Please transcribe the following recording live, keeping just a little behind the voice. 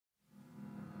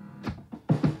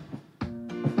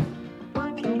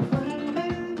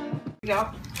go.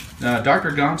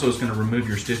 Dr. Gonzo is going to remove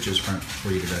your stitches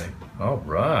for you today. All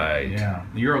right. Yeah.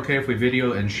 You're okay if we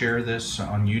video and share this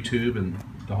on YouTube and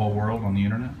the whole world on the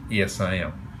internet? Yes, I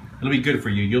am. It'll be good for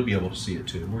you. You'll be able to see it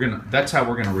too. That's how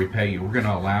we're gonna repay you. We're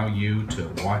gonna allow you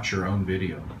to watch your own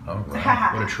video. All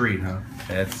right. What a treat, huh?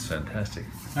 That's fantastic.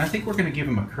 And I think we're gonna give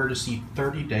him a courtesy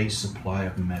 30-day supply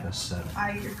of Meta 7.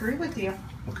 I agree with you.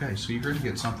 Okay, so you're gonna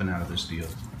get something out of this deal.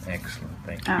 Excellent.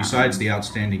 Thank you. Besides the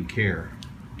outstanding care.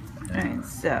 Alright,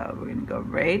 so we're gonna go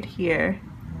right here.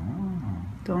 Oh.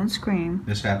 Don't scream.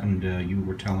 This happened, you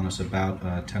were telling us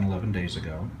about 10, 11 days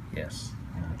ago. Yes.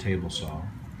 Table saw.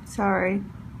 Sorry.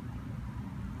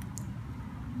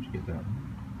 Get that.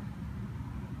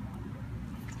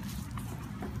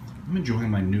 I'm enjoying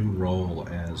my new role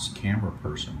as camera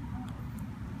person.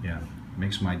 Yeah, it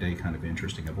makes my day kind of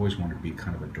interesting. I've always wanted to be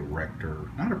kind of a director,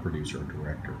 not a producer, a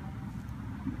director.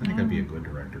 I think I'd be a good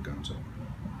director, Gonzo.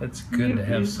 It's good to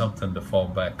have something to fall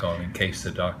back on in case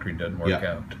the doctoring doesn't work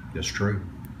out. That's true.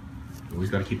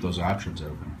 We've got to keep those options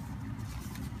open.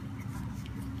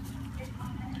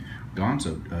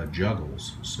 Gonzo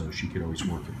juggles, so she could always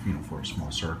work, for a small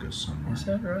circus somewhere. Is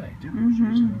that right? Yeah,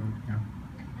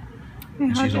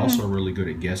 And she's also really good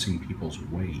at guessing people's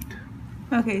weight.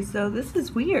 Okay, so this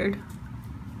is weird.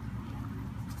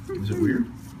 Is it weird?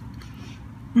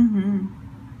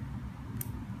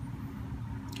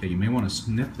 Okay, you may want to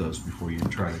snip those before you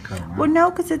try to cut them out. Well,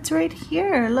 no, because it's right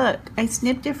here. Look, I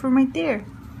snipped it from right there.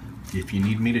 If you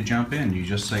need me to jump in, you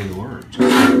just say the words.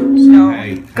 No,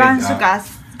 hey, Gonzo, Doc.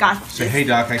 Say, hey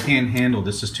Doc, I can't handle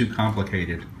this. Is too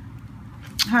complicated.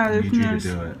 I need you to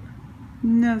do it.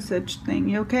 No such thing.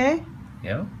 You okay?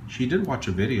 Yeah. She did watch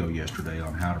a video yesterday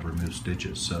on how to remove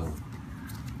stitches, so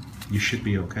you should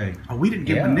be okay. Oh, we didn't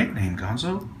give him a nickname,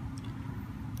 Gonzo.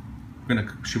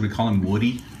 Should we call him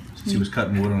Woody? Since he was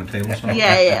cutting wood on a table saw?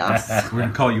 Yeah. We're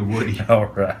gonna call you Woody. All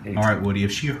right. All right, Woody.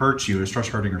 If she hurts you, or starts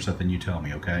hurting her something, you tell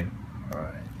me, okay? All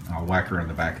right. I'll whack her in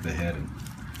the back of the head, and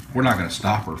we're not gonna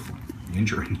stop her from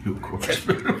injuring you, of course.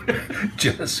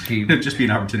 Just be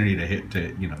an opportunity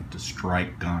to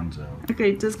strike Gonzo.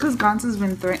 Okay, just because Gonzo's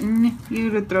been threatening you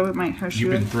to throw at her shoe.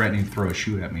 You've been threatening to throw a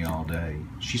shoe at me all day.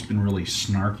 She's been really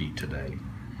snarky today.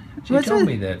 She told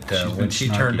me that when she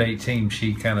turned 18,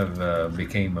 she kind of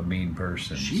became a mean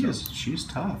person. She's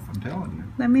tough, I'm telling you.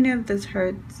 Let me know if this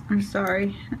hurts. I'm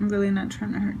sorry. I'm really not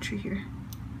trying to hurt you here.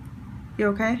 You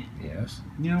okay? Yes.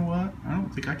 You know what? I don't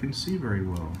think I can see very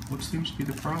well. What seems to be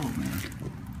the problem there?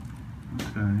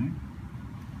 Okay.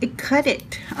 It cut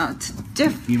it. Oh, it's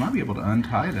different. You might be able to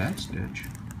untie that stitch.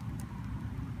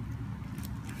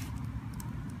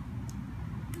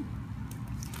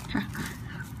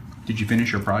 Did you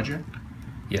finish your project?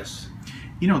 Yes.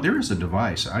 There is a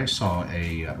device. I saw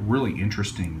a really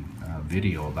interesting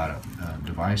video about a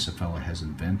device a fellow has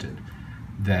invented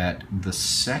that the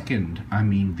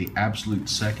absolute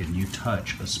second you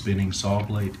touch a spinning saw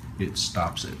blade, it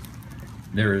stops it.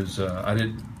 There's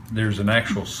an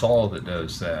actual saw that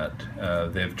does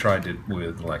that. They've tried it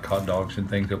with like hot dogs and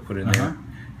things they'll put in there,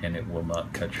 and it will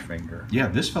not cut your finger. Yeah,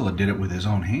 this fella did it with his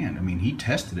own hand. I mean, he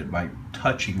tested it by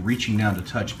reaching down to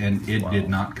touch, and it did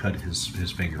not cut his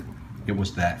finger. It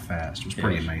was that fast. It was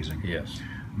pretty amazing. Yes.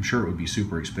 I'm sure it would be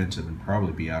super expensive and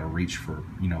probably be out of reach for,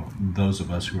 those of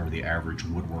us who are the average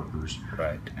woodworkers.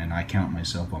 Right. And I count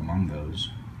myself among those.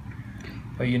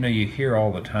 Well, you hear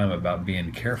all the time about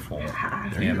being careful.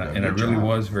 And I really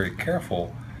was very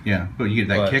careful. Yeah, but you get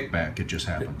that kickback, it just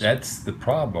happens. That's the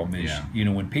problem is,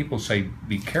 when people say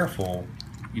be careful,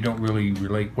 you don't really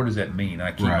relate. What does that mean?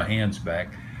 I keep my hands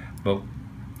back. But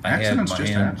I had my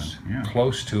hands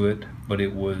close to it, but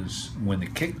it was when the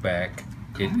kickback,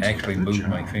 it actually moved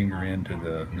my finger into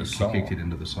the saw. Kicked it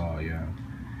into the saw, yeah.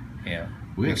 Yeah.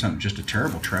 We had just a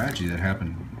terrible tragedy that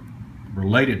happened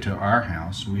related to our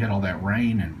house. We had all that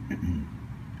rain, and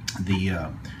we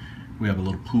have a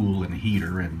little pool and a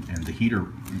heater, and the heater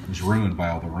was ruined by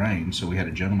all the rain, so we had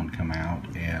a gentleman come out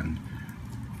and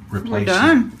replace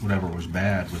whatever was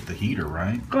bad with the heater,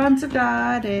 right? Gonzo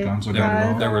got it. Gonzo got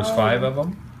it all. There was 5 of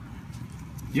them?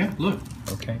 Yeah, look.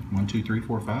 Okay. 1, 2, 3,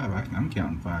 4, 5. I'm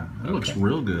counting 5. That looks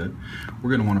real good. We're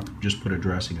going to want to just put a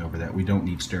dressing over that. We don't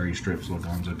need stereo strips. Look,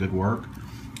 Gonzo, good work.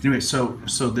 Anyway, so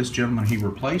this gentleman, he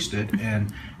replaced it,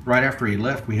 and right after he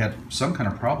left, we had some kind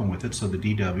of problem with it. So the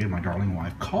DW, my darling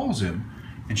wife, calls him,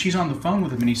 and she's on the phone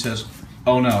with him, and he says,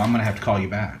 "Oh no, I'm going to have to call you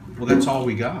back." Well, that's all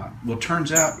we got. Well, it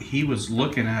turns out he was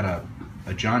looking at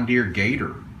a John Deere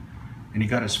Gator, and he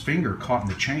got his finger caught in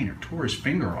the chain. It tore his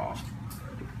finger off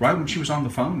right when she was on the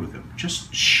phone with him.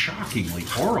 Just shockingly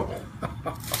horrible.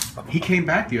 He came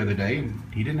back the other day, and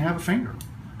he didn't have a finger.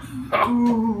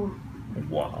 Ooh.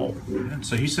 Wow. And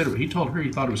so he told her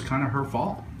he thought it was kind of her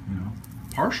fault, you know,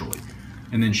 partially.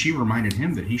 And then she reminded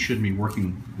him that he shouldn't be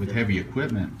working with heavy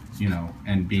equipment, you know,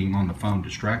 and being on the phone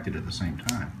distracted at the same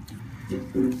time.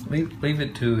 Leave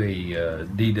it to a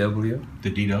DW.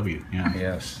 The DW, yeah.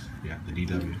 Yes. Yeah, the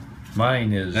DW.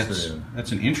 Mine is...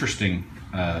 That's an interesting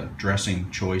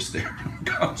dressing choice there,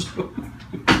 Gonzo.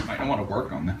 I want to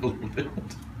work on that a little bit.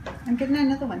 I'm getting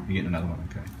another one. You're getting another one,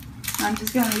 okay. I'm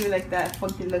just going to do like that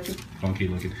funky looking. Funky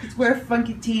looking. We're a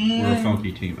funky team. We're a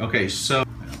funky team. Okay, so...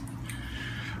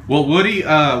 Well, Woody,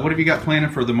 what have you got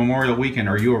planned for the Memorial Weekend?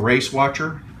 Are you a race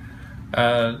watcher?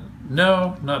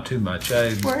 No, not too much.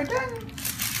 We're done.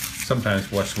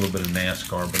 Sometimes watch a little bit of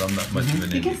NASCAR, but I'm not much of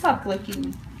an You can stop flicking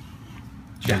me.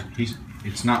 Yeah,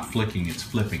 it's not flicking, it's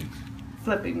flipping.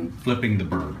 Flipping. Flipping the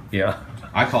bird. Yeah.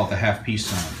 I call it the half-piece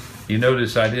sign. You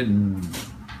notice I didn't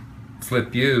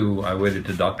flip you. I waited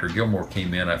till Dr. Gilmore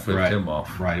came in. I flipped him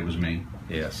off. Right, it was me.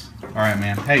 Yes. All right,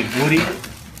 man. Hey, Woody,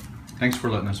 thanks for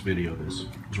letting us video this. It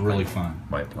was really fun.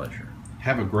 My pleasure.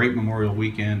 Have a great Memorial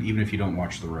Weekend, even if you don't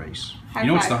watch the race. High You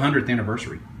know, it's five. the 100th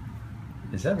anniversary.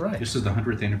 Is that right? This is the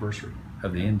 100th anniversary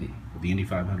Of the Indy. of the Indy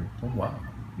 500. Oh, wow.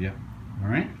 Yeah. All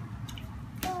right?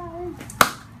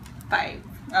 5.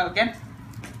 Oh, again?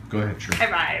 Go ahead, sure.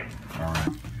 High 5. All right.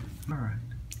 All right.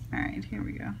 All right, here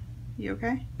we go. You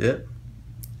okay? Yep.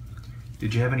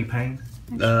 Did you have any pain?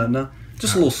 No.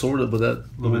 Just a little sore, but that.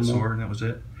 A little bit sore, and that was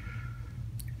it?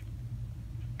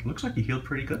 Looks like you healed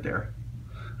pretty good there.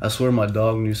 I swear my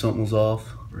dog knew something was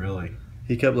off. Really?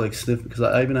 He kept like sniffing, because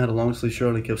I even had a long sleeve shirt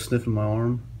and he kept sniffing my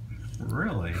arm.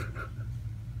 Really?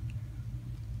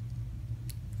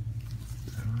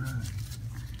 All right.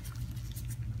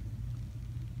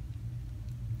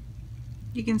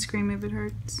 You can scream if it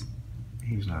hurts.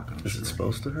 He's not going to Is it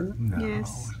supposed to hurt? No,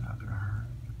 Yes. it's not going to hurt.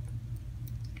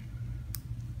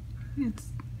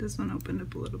 This one opened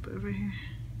up a little bit over here.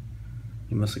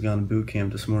 You must have gone to boot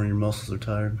camp this morning. Your muscles are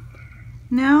tired.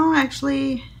 No,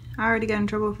 actually, I already got in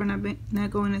trouble for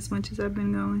not going as much as I've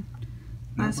been going.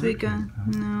 Last weekend.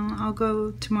 No, I'll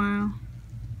go tomorrow.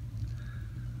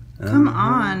 Come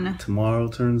on. Tomorrow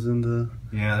turns into...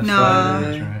 Yeah, that's No. Friday.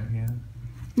 That's right, yeah.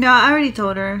 No, I already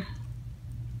told her.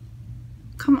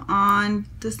 Come on.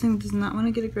 This thing does not want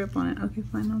to get a grip on it. Okay,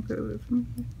 fine. I'll grab it from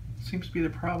here. Seems to be the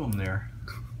problem there.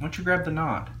 Why don't you grab the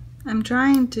knot? I'm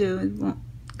trying to. It won't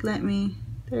let me.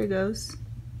 There it goes.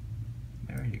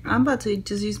 There you go. I'm about to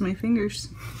just use my fingers.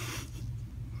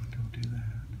 Don't do that.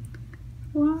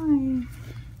 Why?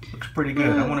 Looks pretty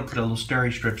good. I want to put a little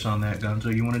steri strips on that,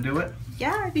 Gonzo. You want to do it?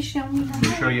 Yeah, if you show me how Let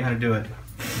me show you how to do it.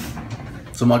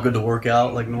 So am I good to work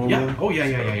out like normal? Yeah. Oh,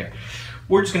 yeah.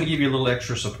 We're just going to give you a little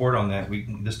extra support on that.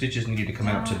 The stitches needed to come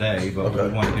out today, but what we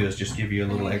want to do is just give you a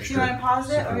little extra. Do you want to pause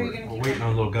it, or are you support. going to We're keep waiting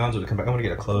on little Gonzo to come back. I want to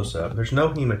get a close-up. There's no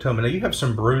hematoma. Now, you have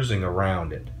some bruising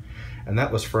around it, and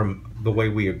that was from the way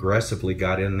we aggressively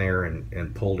got in there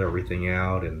and pulled everything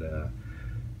out and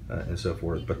so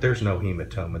forth. But there's no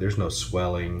hematoma. There's no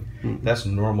swelling. That's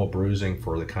normal bruising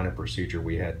for the kind of procedure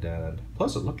we had done.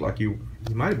 Plus, it looked like you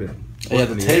might have been. Yeah,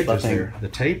 the tape, I edges think. there. The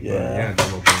tape? Yeah. Got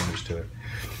a little damage to it.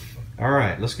 All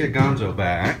right, let's get Gonzo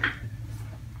back.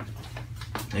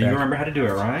 And you remember how to do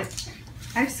it, right?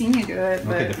 I've seen you do it,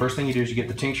 but... Okay, the first thing you do is you get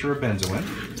the tincture of benzoin.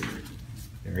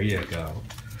 There you go.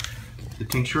 The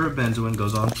tincture of benzoin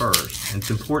goes on first. And it's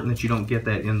important that you don't get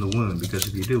that in the wound, because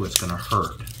if you do, it's going to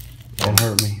hurt. Don't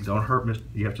hurt me. Don't hurt me.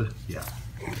 You have to, yeah.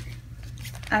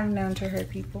 I've known to hurt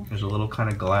people. There's a little kind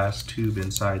of glass tube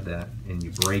inside that, and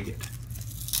you break it.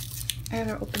 I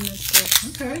gotta open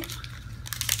this door. Okay.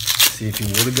 See, if you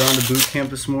would have gone to boot camp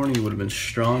this morning, you would have been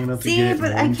strong enough to See, get it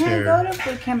but in I one can't tear. go to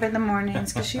boot camp in the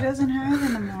mornings because she doesn't have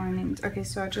in the mornings. Okay,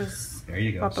 so I just There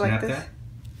you go. pop it Snap like this. that.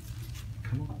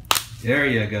 Come on. There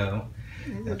you go.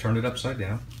 Now turn it upside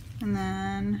down. And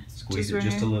then Squeeze just it right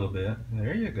just here. a little bit.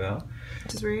 There you go.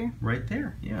 Just right here. Right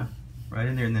there, yeah. Right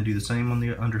in there, and then do the same on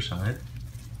the underside.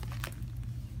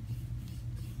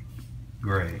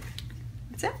 Great.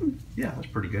 That's it. Yeah, that's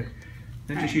pretty good.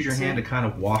 Then just Alright, use your hand so- to kind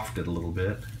of waft it a little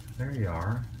bit. There you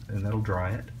are, and that'll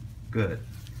dry it. Good.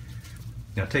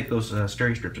 Now take those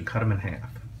steri strips and cut them in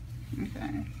half.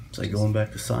 Okay. It's like going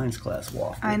back to science class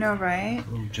waft. I know, right?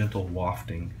 A little gentle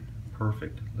wafting.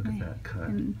 Perfect. Look at that cut.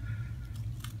 And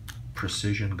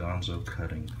Precision Gonzo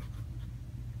cutting.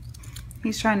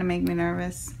 he's trying to make me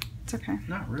nervous. It's okay.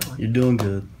 Not really. You're doing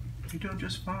good. You're doing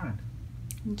just fine.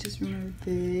 And just remove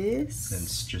this. Then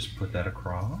just put that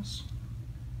across.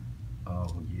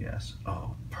 Oh, yes.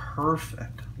 Oh,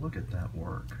 perfect. Look at that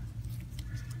work.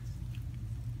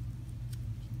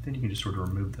 Then you can just sort of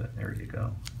remove that. There you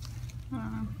go.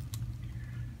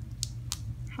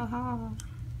 Haha.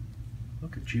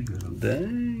 Look at you go.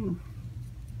 Dang.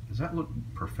 Does that look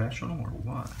professional or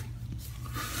what?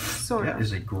 Sort of. That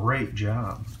is a great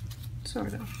job.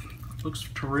 Sort of. Looks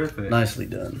terrific. Nicely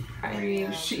done.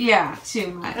 Yeah,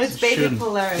 too much. It's baby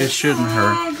Polaris. It shouldn't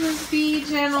hurt. Just be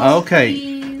gentle. Okay.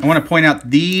 Please. I want to point out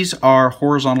these are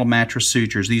horizontal mattress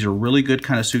sutures. These are really good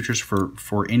kind of sutures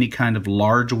for any kind of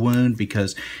large wound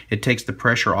because it takes the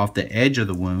pressure off the edge of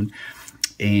the wound.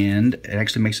 And it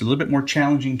actually makes it a little bit more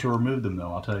challenging to remove them,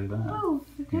 though, I'll tell you that. Oh,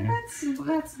 okay, Yeah.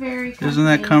 that's very comforting. Isn't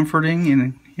that comforting?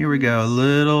 And here we go, a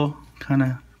little kind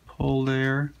of pull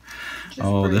there.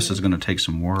 Oh, this is going to take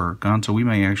some work. Gonzo, we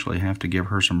may actually have to give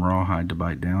her some rawhide to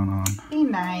bite down on. Be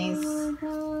nice. Oh,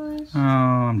 my gosh. Oh,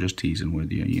 I'm just teasing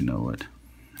with you. You know it.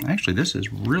 Actually, this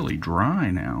is really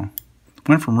dry now.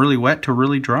 Went from really wet to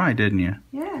really dry, didn't you?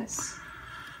 Yes.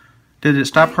 Did it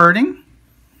stop hurting?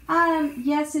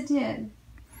 Yes, it did.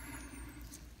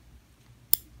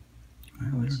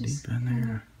 Well, they're deep in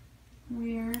there.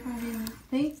 Weird. I didn't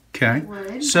think Okay. it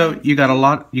would. So you got a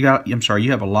lot. You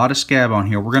have a lot of scab on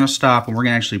here. We're going to stop and we're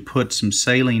going to actually put some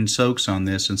saline soaks on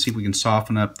this and see if we can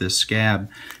soften up this scab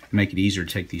and make it easier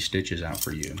to take these stitches out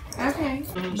for you. Okay.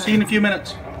 See you in a few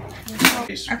minutes.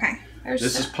 Okay.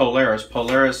 This is Polaris.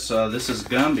 Polaris, this is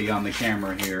Gumby on the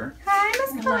camera here.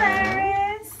 Hi, Miss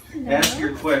Polaris. Ask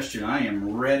your question. I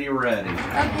am ready.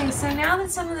 Okay, so now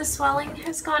that some of the swelling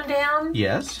has gone down,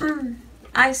 Yes.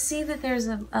 I see that there's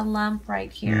a lump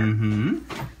right here. Mm-hmm.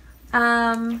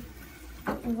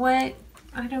 What,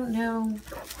 I don't know.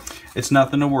 It's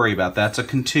nothing to worry about. That's a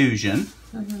contusion,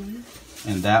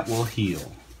 and that will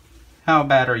heal. How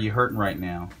bad are you hurting right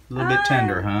now? A little bit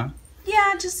tender, huh?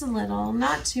 Yeah, just a little.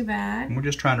 Not too bad. We're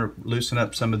just trying to loosen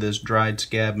up some of this dried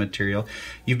scab material.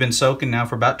 You've been soaking now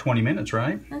for about 20 minutes,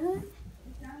 right?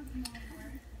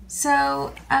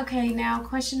 So, okay, now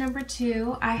question number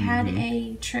 2. I had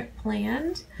a trip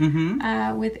planned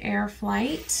with air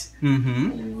flight.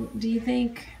 Do you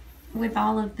think with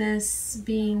all of this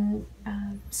being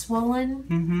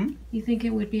swollen, you think it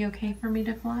would be okay for me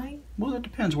to fly? Well, it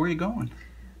depends. Where are you going?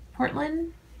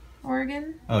 Portland,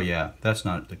 Oregon? Oh, yeah. That's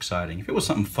not exciting. If it was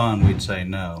something fun, we'd say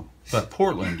no. But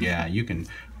Portland, yeah, you can.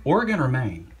 Oregon or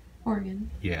Maine?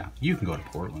 Oregon. Yeah, you can go to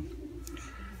Portland.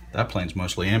 That plane's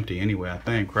mostly empty anyway, I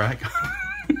think, right?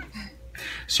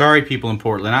 Sorry, people in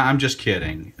Portland. I'm just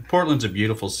kidding. Portland's a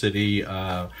beautiful city,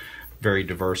 very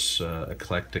diverse,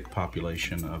 eclectic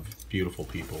population of beautiful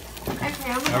people. Okay,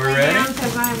 I'm Are going we to lay ready? down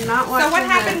because I'm not watching. So what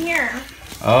happened here?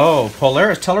 Oh,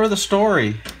 Polaris, tell her the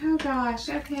story. Oh gosh.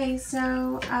 Okay,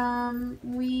 so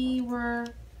we were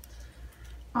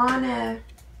on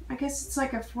I guess it's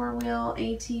like a 4-wheel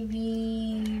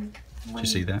ATV. Did you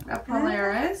see that? A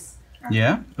Polaris.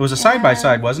 Yeah? It was a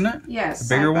side-by-side, wasn't it? Yes. A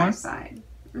bigger one? Side.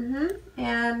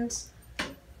 And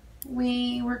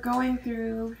we were going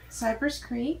through Cypress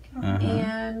Creek,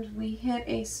 and we hit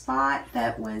a spot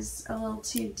that was a little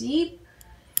too deep,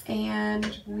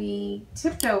 and we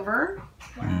tipped over.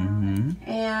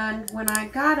 And when I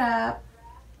got up,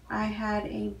 I had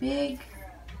a big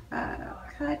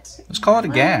cut. Let's call it a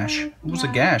gash. It was a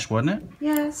gash, wasn't it?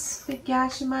 Yes, big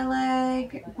gash in my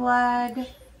leg, blood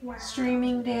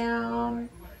streaming down.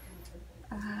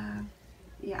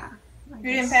 Yeah.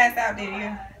 You didn't pass out, did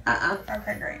you?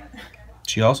 Okay, great.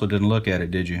 She also didn't look at it,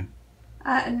 did you?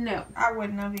 No. I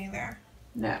wouldn't have either.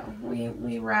 No.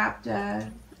 We wrapped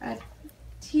a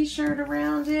t-shirt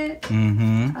around it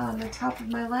on the top of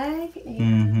my leg,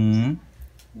 and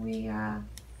we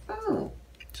oh.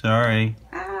 Sorry.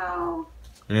 Ow.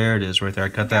 There it is right there. I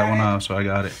cut that one off, so I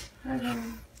got it. Okay.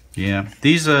 Yeah.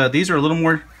 These are a little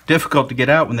more difficult to get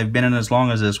out when they've been in as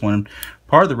long as this one.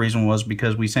 Part of the reason was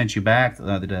because we sent you back the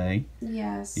other day.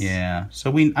 Yes. Yeah.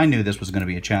 So I knew this was going to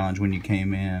be a challenge when you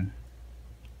came in.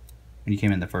 When you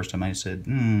came in the first time, I said,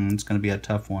 it's going to be a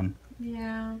tough one.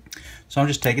 Yeah. So I'm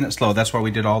just taking it slow. That's why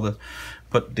we did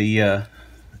put the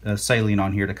saline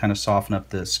on here to kind of soften up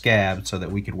the scab so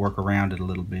that we could work around it a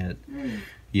little bit.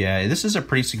 Yeah, this is a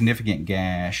pretty significant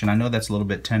gash, and I know that's a little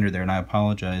bit tender there, and I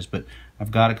apologize, but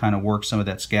I've got to kind of work some of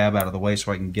that scab out of the way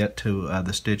so I can get to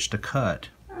the stitch to cut.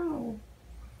 Oh.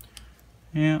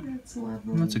 Yeah. That's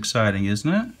lovely. That's exciting,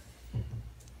 isn't it?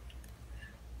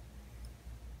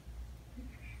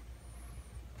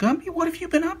 Gumby, what have you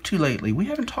been up to lately? We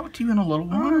haven't talked to you in a little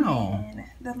while. Man,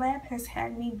 the lab has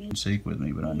had me beat. Seek with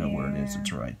me, but I know where it is.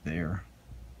 It's right there.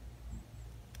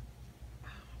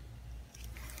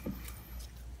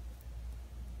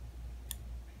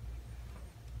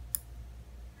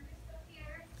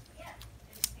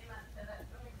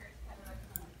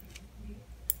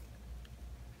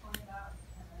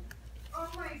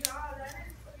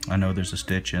 I know there's a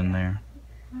stitch in there.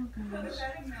 Oh gosh.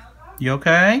 You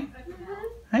okay?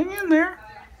 Hang in there.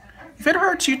 If it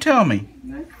hurts, you tell me.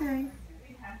 Okay.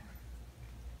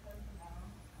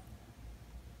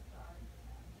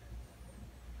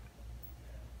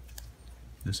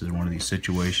 This is one of these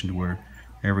situations where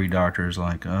every doctor is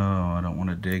like, oh, I don't want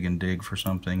to dig and dig for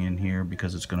something in here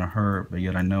because it's going to hurt, but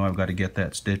yet I know I've got to get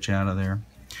that stitch out of there.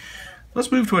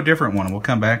 Let's move to a different one, and we'll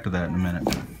come back to that in a minute.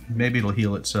 Maybe it'll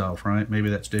heal itself, right? Maybe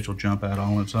that stitch will jump out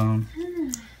all on its own.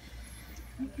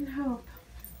 I can hope.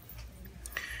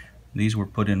 These were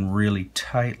put in really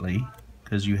tightly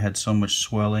because you had so much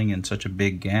swelling and such a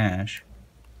big gash.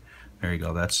 There you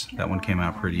go. That one came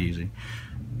out pretty easy.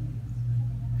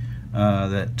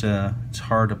 It's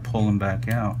hard to pull them back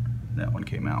out. That one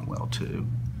came out well too.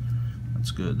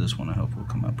 That's good. This one I hope will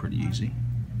come out pretty easy.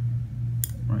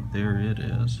 Right there it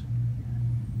is.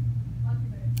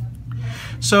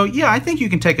 So yeah, I think you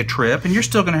can take a trip, and you're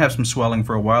still going to have some swelling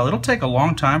for a while. It'll take a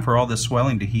long time for all this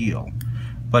swelling to heal,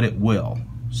 but it will.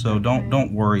 So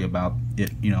don't worry about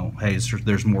it, you know, hey,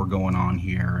 there's more going on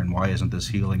here, and why isn't this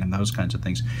healing, and those kinds of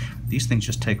things. These things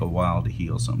just take a while to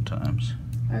heal sometimes.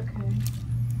 Okay.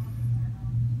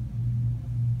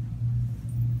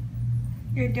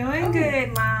 You're doing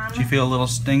good, Mom. Did you feel a little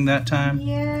sting that time?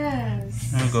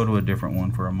 Yes. I'll go to a different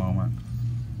one for a moment.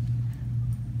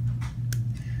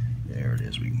 There it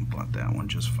is. We can blunt that one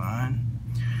just fine.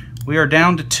 We are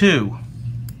down to 2.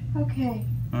 Okay.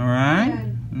 All right.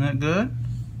 Good. Isn't that good?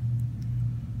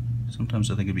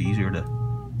 Sometimes I think it'd be easier to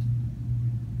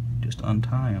just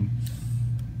untie them.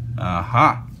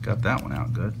 Aha! Got that one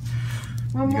out good.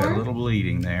 One You more? got a little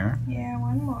bleeding there. Yeah,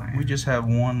 one more. We just have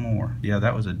one more. Yeah,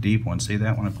 that was a deep one. See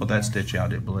that one? I pulled that stitch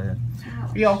out, it bled.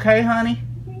 Ouch. Are you okay, honey?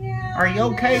 Yeah, Are you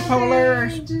okay,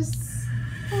 Polaris?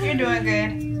 You're doing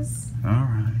good. Please. All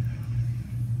right.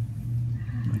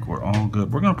 I think we're all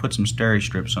good. We're going to put some steri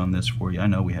strips on this for you. I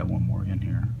know we have one more in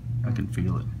here. I can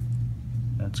feel it.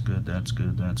 That's good, that's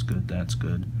good, that's good, that's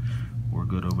good. We're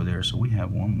good over there. So we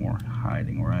have one more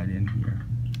hiding right in here.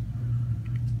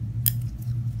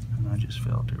 And I just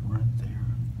felt it right there.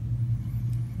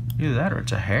 Either that or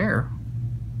it's a hair.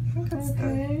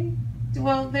 Okay.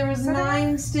 Well, there was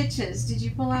 9 stitches. Did you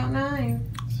pull out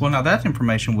 9? Well, now that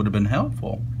information would have been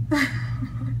helpful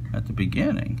at the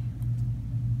beginning.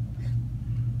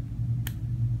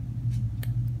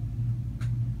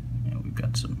 Yeah, we've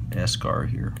got some eschar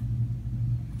here.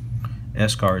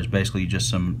 Eschar is basically just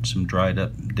some dried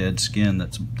up dead skin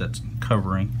that's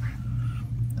covering.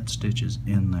 That stitch is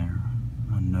in there.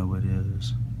 I know it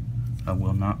is. I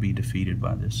will not be defeated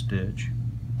by this stitch.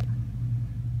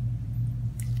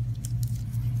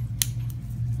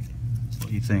 What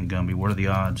do you think, Gumby? What are the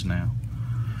odds now?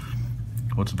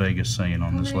 What's Vegas saying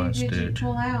on this last How many did stitch? you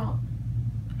pull out?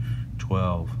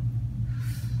 12.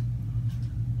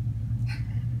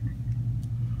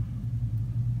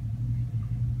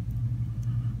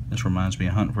 This reminds me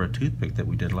of hunting for a toothpick that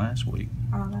we did last week.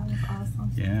 Oh, that was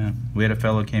awesome. Yeah, we had a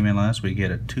fellow came in last week. He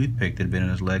had a toothpick that had been in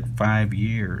his leg 5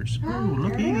 years. Oh, Ooh,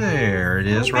 looky good. there. It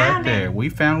is right there. We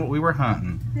found what we were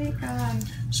hunting. Thank God.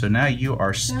 So now you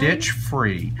are stitch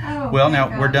free. Oh, Well, thank now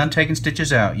God. we're done taking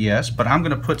stitches out, yes, but I'm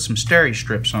going to put some steri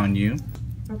strips on you,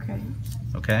 Okay.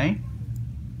 okay?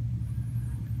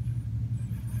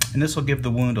 And this will give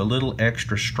the wound a little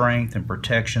extra strength and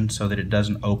protection so that it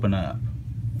doesn't open up.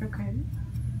 Okay.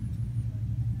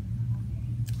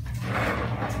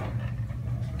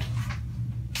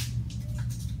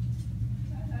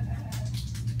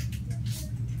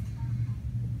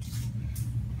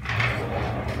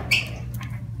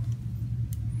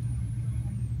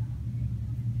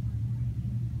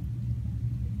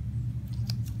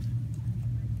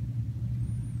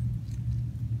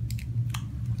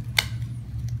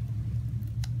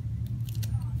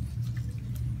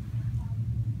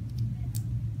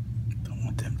 Don't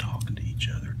want them talking to each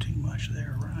other too much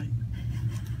there, right?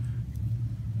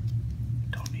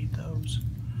 Don't need those.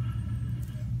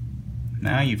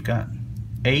 Now you've got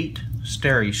 8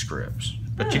 steri strips,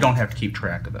 but you don't have to keep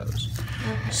track of those.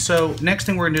 Okay. So next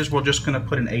thing we're going to do is we're just going to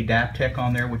put an Adaptec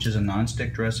on there, which is a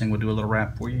non-stick dressing. We'll do a little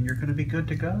wrap for you, and you're going to be good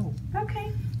to go.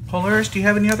 Okay. Polaris, do you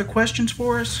have any other questions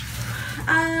for us?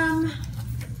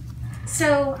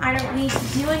 So I don't need to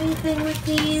do anything with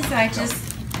these. I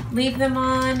just leave them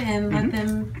on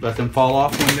and Let them fall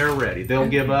off when they're ready. They'll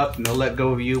give up and they'll let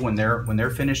go of you when they're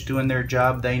finished doing their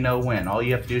job. They know when. All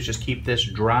you have to do is just keep this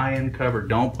dry and covered.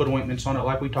 Don't put ointments on it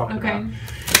like we talked about.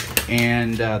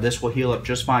 And this will heal up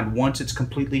just fine. Once it's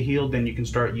completely healed, then you can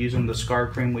start using the scar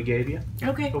cream we gave you.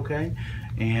 Okay. Okay.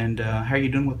 And how are you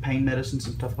doing with pain medicines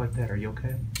and stuff like that? Are you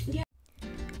okay?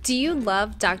 Do you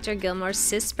love Dr. Gilmore's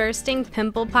cyst bursting,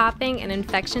 pimple popping, and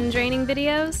infection draining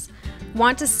videos?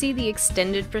 Want to see the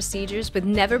extended procedures with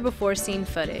never-before-seen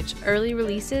footage, early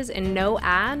releases, and no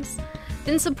ads?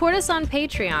 Then support us on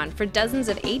Patreon for dozens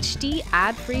of HD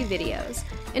ad-free videos.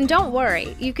 And don't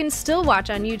worry, you can still watch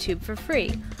on YouTube for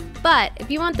free. But if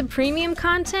you want the premium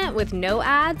content with no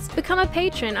ads, become a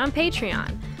patron on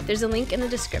Patreon. There's a link in the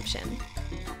description.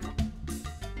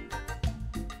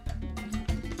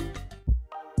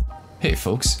 Hey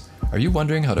folks, are you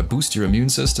wondering how to boost your immune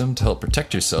system to help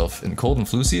protect yourself in cold and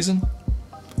flu season?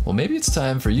 Well, maybe it's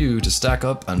time for you to stock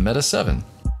up on Meta 7.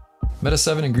 Meta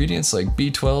 7 ingredients like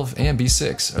B12 and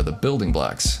B6 are the building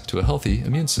blocks to a healthy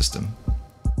immune system.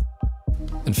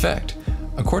 In fact,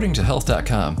 according to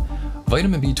health.com,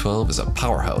 vitamin B12 is a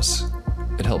powerhouse.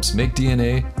 It helps make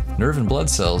DNA, nerve and blood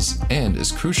cells, and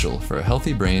is crucial for a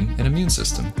healthy brain and immune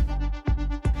system.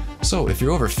 So if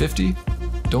you're over 50,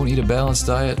 don't eat a balanced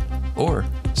diet, or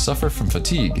suffer from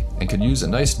fatigue and could use a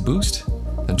nice boost,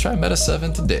 then try Meta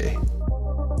 7 today.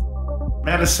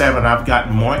 Meta 7, I've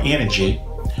gotten more energy.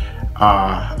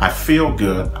 I feel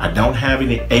good. I don't have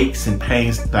any aches and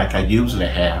pains like I usually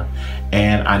have.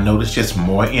 And I notice just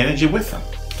more energy with them.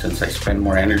 Since I spend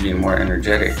more energy and more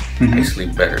energetic, I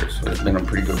sleep better. So it's been a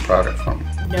pretty good product for me.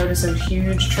 Notice a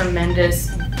huge,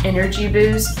 tremendous energy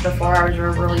boost. Before I was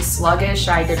really sluggish.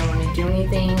 I didn't want to do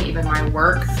anything, even my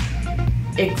work.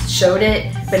 It showed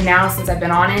it, but now since I've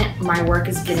been on it, my work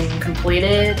is getting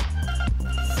completed.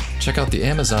 Check out the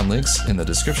Amazon links in the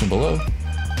description below,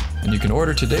 and you can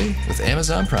order today with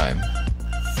Amazon Prime.